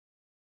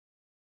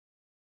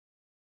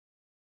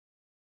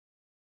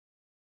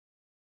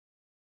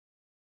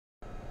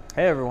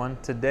Hey everyone,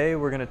 today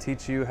we're going to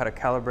teach you how to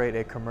calibrate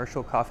a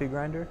commercial coffee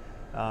grinder.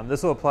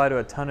 This will apply to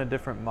a ton of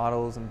different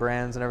models and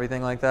brands and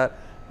everything like that,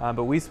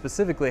 but we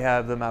specifically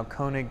have the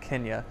Maokonig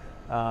Kenya.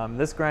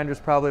 This grinder is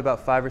probably about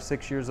 5 or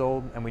 6 years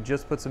old, and we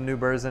just put some new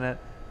burrs in it.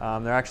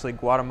 They're actually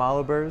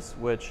Guatemala burrs,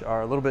 which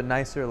are a little bit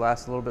nicer,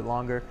 last a little bit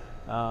longer,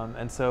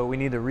 and so we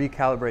need to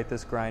recalibrate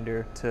this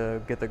grinder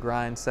to get the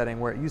grind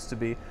setting where it used to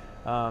be.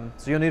 So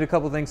you'll need a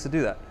couple things to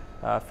do that.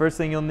 First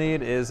thing you'll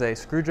need is a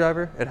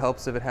screwdriver. It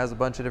helps if it has a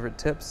bunch of different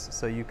tips,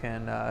 so you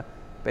can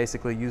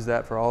basically use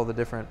that for all the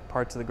different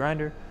parts of the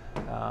grinder.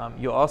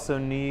 You'll also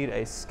need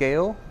a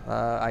scale,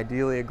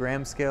 ideally a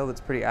gram scale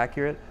that's pretty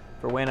accurate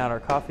for weighing out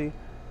our coffee.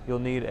 You'll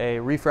need a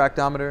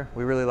refractometer.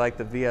 We really like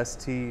the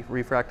VST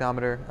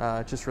Refractometer.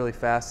 It's just really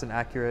fast and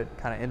accurate,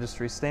 kind of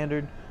industry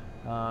standard.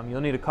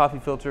 You'll need a coffee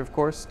filter, of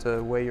course,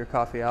 to weigh your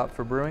coffee out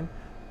for brewing.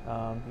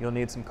 You'll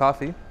need some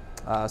coffee.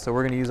 So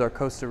we're going to use our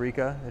Costa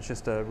Rica. It's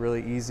just a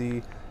really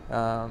easy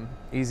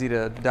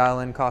to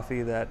dial in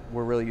coffee that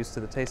we're really used to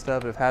the taste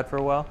of, have had for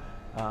a while.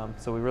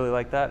 So we really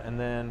like that. And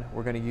then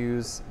we're going to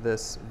use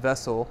this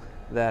vessel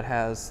that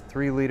has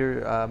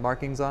 3-liter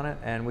markings on it,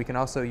 and we can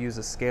also use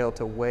a scale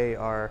to weigh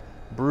our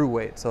brew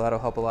weight, so that'll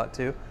help a lot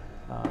too.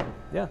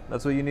 Yeah,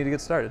 that's what you need to get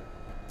started.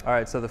 All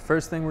right, so the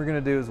first thing we're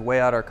going to do is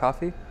weigh out our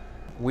coffee.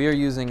 We are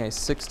using a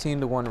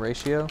 16:1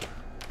 ratio.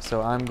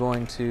 So I'm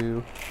going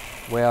to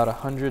weigh out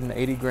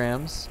 180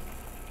 grams,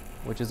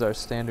 which is our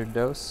standard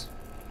dose.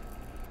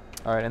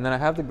 All right, and then I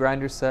have the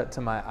grinder set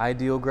to my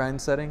ideal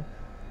grind setting,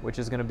 which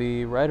is going to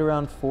be right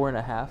around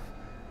 4.5.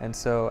 And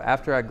so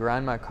after I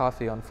grind my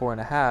coffee on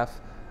 4.5,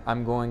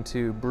 I'm going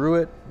to brew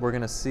it. We're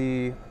going to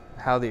see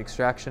how the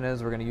extraction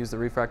is. We're going to use the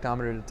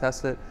refractometer to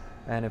test it.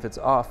 And if it's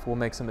off, we'll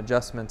make some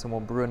adjustments and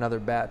we'll brew another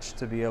batch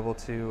to be able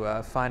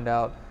to find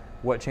out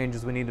what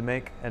changes we need to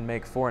make and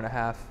make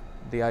 4.5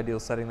 the ideal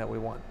setting that we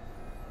want.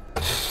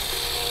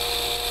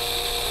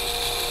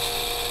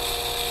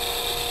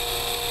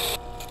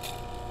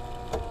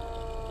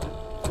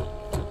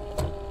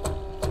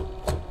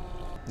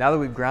 Now that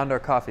we've ground our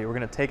coffee, we're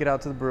going to take it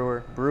out to the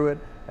brewer, brew it,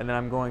 and then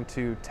I'm going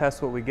to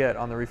test what we get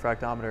on the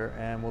refractometer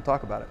and we'll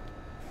talk about it.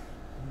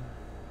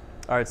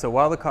 All right, so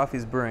while the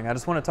coffee's brewing, I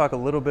just want to talk a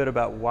little bit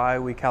about why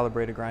we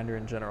calibrate a grinder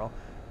in general.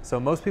 So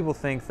most people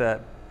think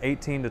that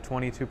 18 to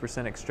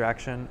 22%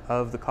 extraction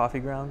of the coffee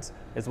grounds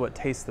is what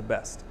tastes the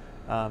best.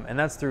 And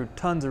that's through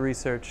tons of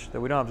research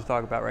that we don't have to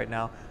talk about right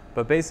now.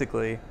 But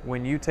basically,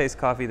 when you taste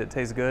coffee that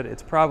tastes good,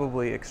 it's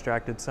probably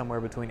extracted somewhere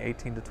between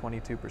 18 to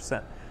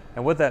 22%.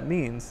 And what that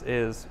means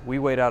is we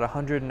weighed out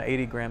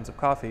 180 grams of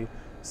coffee,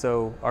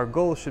 so our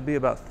goal should be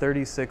about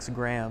 36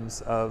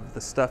 grams of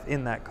the stuff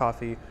in that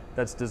coffee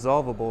that's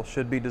dissolvable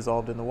should be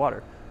dissolved in the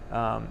water.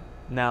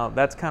 Now,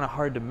 that's kind of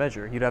hard to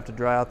measure. You'd have to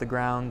dry out the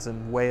grounds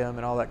and weigh them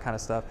and all that kind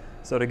of stuff.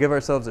 So to give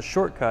ourselves a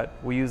shortcut,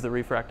 we use the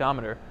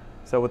refractometer.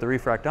 So what the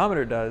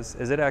refractometer does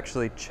is it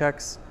actually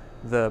checks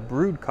the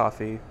brewed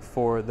coffee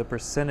for the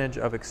percentage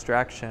of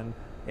extraction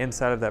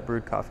inside of that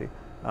brewed coffee.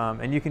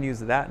 And you can use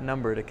that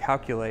number to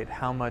calculate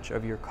how much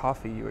of your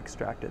coffee you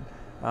extracted.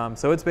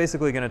 So it's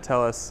basically going to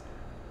tell us,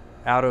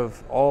 out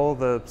of all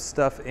the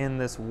stuff in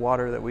this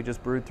water that we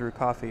just brewed through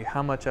coffee,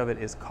 how much of it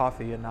is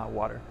coffee and not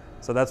water.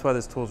 So that's why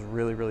this tool is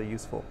really, really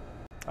useful.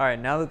 All right,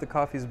 now that the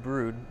coffee's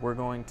brewed, we're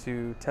going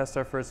to test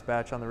our first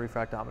batch on the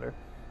refractometer.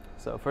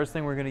 So first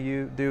thing we're going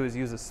to do is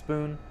use a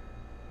spoon,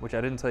 which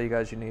I didn't tell you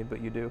guys you need,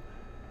 but you do,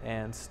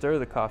 and stir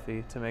the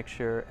coffee to make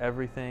sure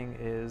everything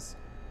is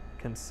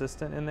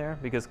consistent in there,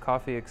 because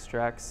coffee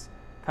extracts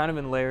kind of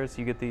in layers.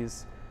 You get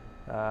these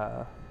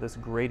this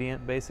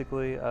gradient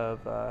basically of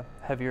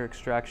heavier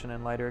extraction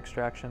and lighter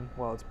extraction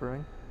while it's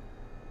brewing.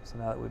 So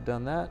now that we've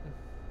done that,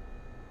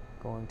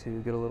 going to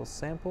get a little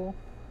sample,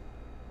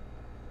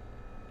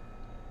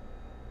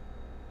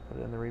 put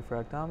it in the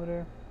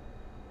refractometer.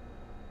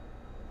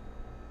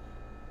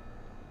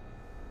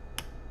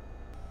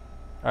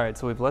 All right,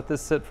 so we've let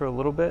this sit for a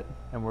little bit,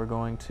 and we're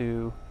going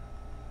to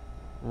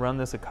run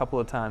this a couple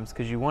of times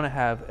because you want to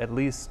have at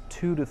least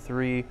 2 to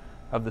 3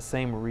 of the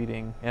same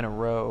reading in a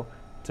row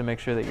to make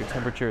sure that your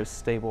temperature is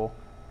stable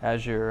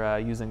as you're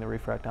using the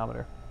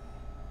refractometer.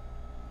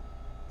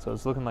 So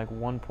it's looking like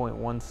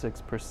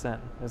 1.16%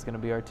 is going to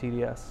be our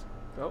TDS.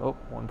 Oh,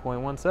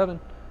 1.17.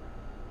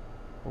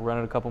 We'll run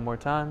it a couple more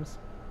times.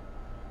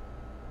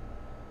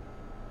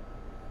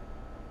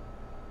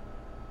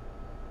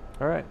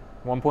 All right,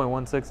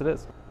 1.16 it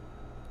is.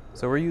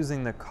 So we're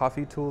using the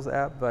Coffee Tools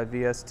app by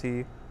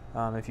VST.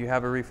 If you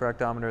have a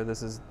refractometer,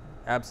 this is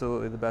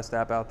absolutely the best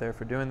app out there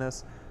for doing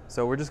this.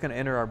 So we're just going to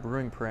enter our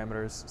brewing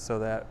parameters so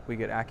that we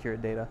get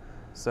accurate data.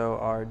 So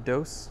our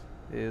dose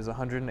is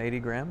 180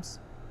 grams.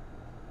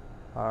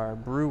 Our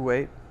brew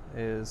weight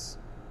is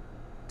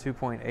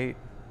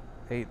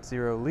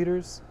 2.880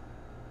 liters.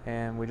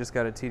 And we just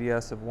got a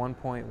TDS of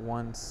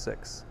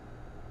 1.16.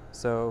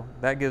 So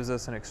that gives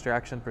us an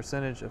extraction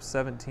percentage of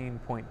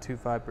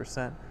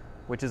 17.25%,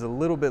 which is a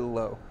little bit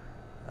low.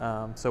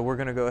 So we're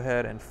going to go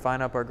ahead and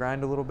fine up our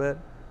grind a little bit,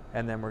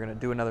 and then we're going to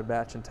do another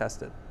batch and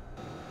test it.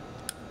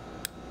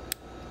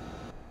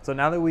 So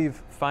now that we've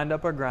fined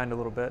up our grind a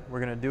little bit, we're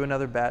going to do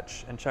another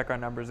batch and check our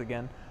numbers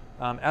again.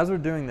 As we're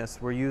doing this,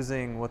 we're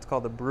using what's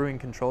called the brewing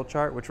control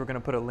chart, which we're going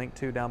to put a link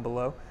to down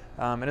below.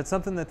 And it's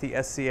something that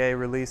the SCA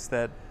released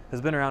that has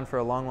been around for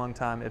a long, long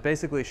time. It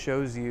basically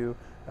shows you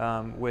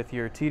with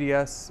your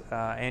TDS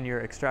and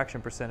your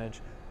extraction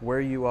percentage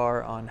where you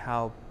are on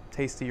how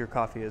tasty your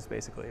coffee is,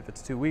 basically. If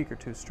it's too weak or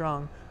too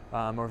strong,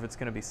 or if it's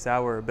going to be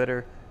sour or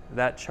bitter,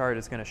 that chart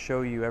is going to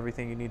show you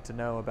everything you need to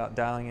know about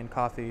dialing in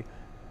coffee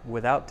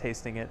without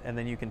tasting it, and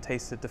then you can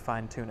taste it to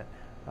fine tune it.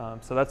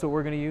 So that's what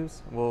we're going to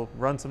use. We'll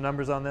run some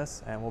numbers on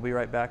this and we'll be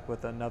right back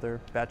with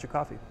another batch of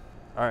coffee.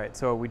 All right,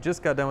 so we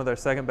just got done with our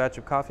second batch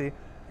of coffee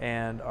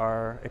and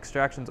our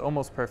extraction's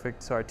almost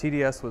perfect. So our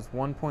TDS was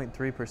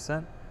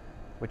 1.3%,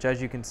 which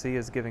as you can see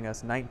is giving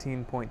us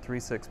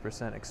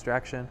 19.36%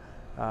 extraction,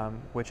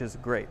 which is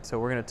great. So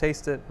we're going to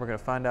taste it. We're going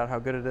to find out how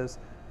good it is.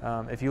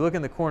 If you look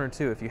in the corner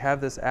too, if you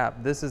have this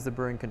app, this is the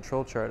brewing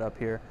control chart up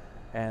here,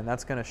 and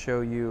that's going to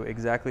show you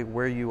exactly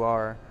where you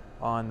are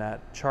on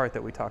that chart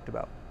that we talked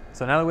about.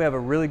 So now that we have a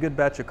really good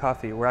batch of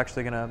coffee, we're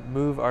actually going to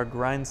move our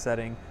grind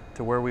setting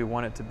to where we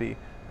want it to be.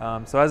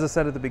 So as I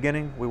said at the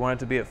beginning, we want it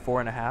to be at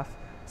 4.5.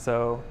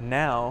 So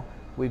now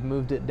we've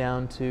moved it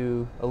down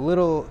to a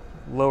little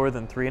lower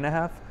than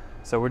 3.5.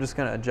 So we're just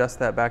going to adjust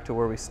that back to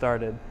where we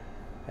started.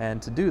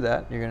 And to do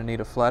that, you're going to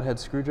need a flathead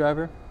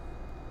screwdriver.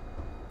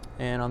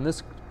 And on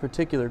this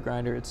particular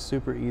grinder, it's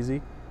super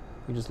easy.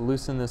 You just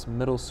loosen this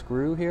middle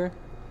screw here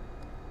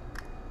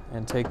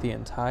and take the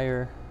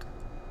entire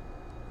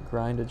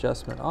grind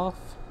adjustment off,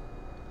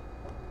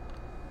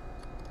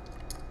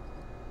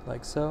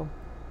 like so.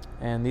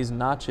 And these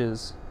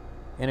notches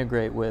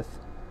integrate with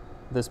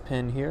this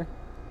pin here.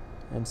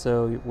 And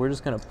so we're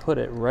just going to put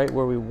it right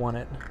where we want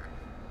it,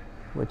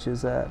 which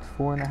is at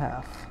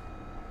 4.5.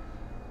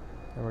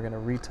 And we're going to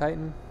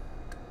retighten.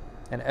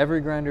 And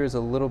every grinder is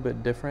a little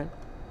bit different,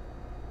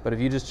 but if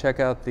you just check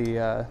out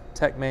the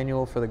tech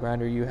manual for the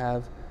grinder you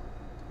have,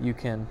 you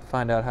can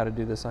find out how to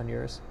do this on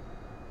yours.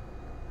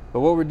 But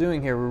what we're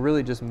doing here, we're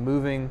really just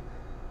moving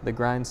the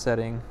grind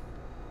setting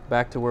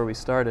back to where we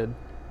started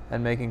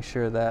and making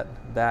sure that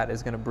that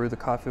is going to brew the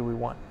coffee we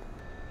want.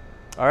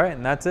 All right,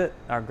 and that's it.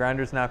 Our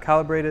grinder is now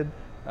calibrated.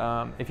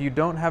 If you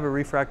don't have a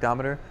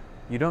refractometer,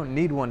 you don't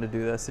need one to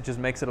do this. It just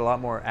makes it a lot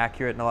more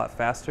accurate and a lot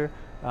faster.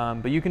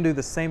 But you can do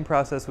the same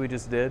process we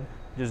just did.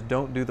 Just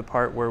don't do the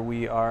part where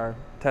we are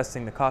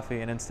testing the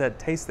coffee, and instead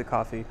taste the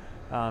coffee.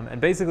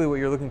 And basically what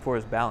you're looking for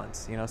is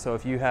balance. So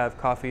if you have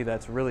coffee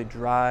that's really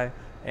dry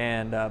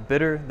and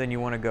bitter, then you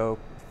want to go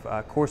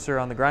coarser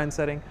on the grind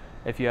setting.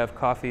 If you have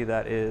coffee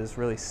that is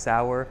really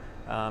sour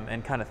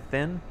and kind of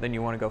thin, then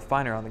you want to go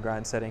finer on the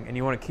grind setting. And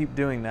you want to keep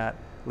doing that,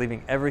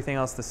 leaving everything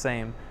else the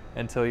same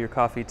until your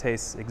coffee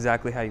tastes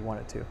exactly how you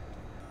want it to.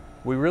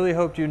 We really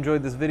hoped you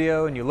enjoyed this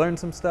video and you learned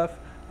some stuff.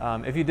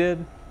 If you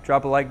did,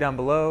 drop a like down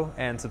below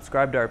and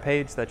subscribe to our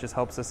page. That just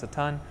helps us a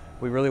ton.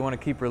 We really want to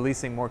keep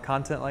releasing more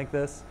content like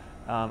this.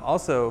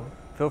 Also,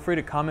 feel free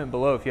to comment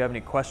below if you have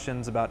any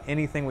questions about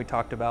anything we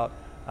talked about,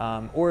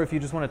 or if you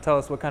just want to tell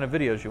us what kind of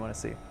videos you want to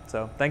see.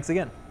 So thanks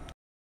again.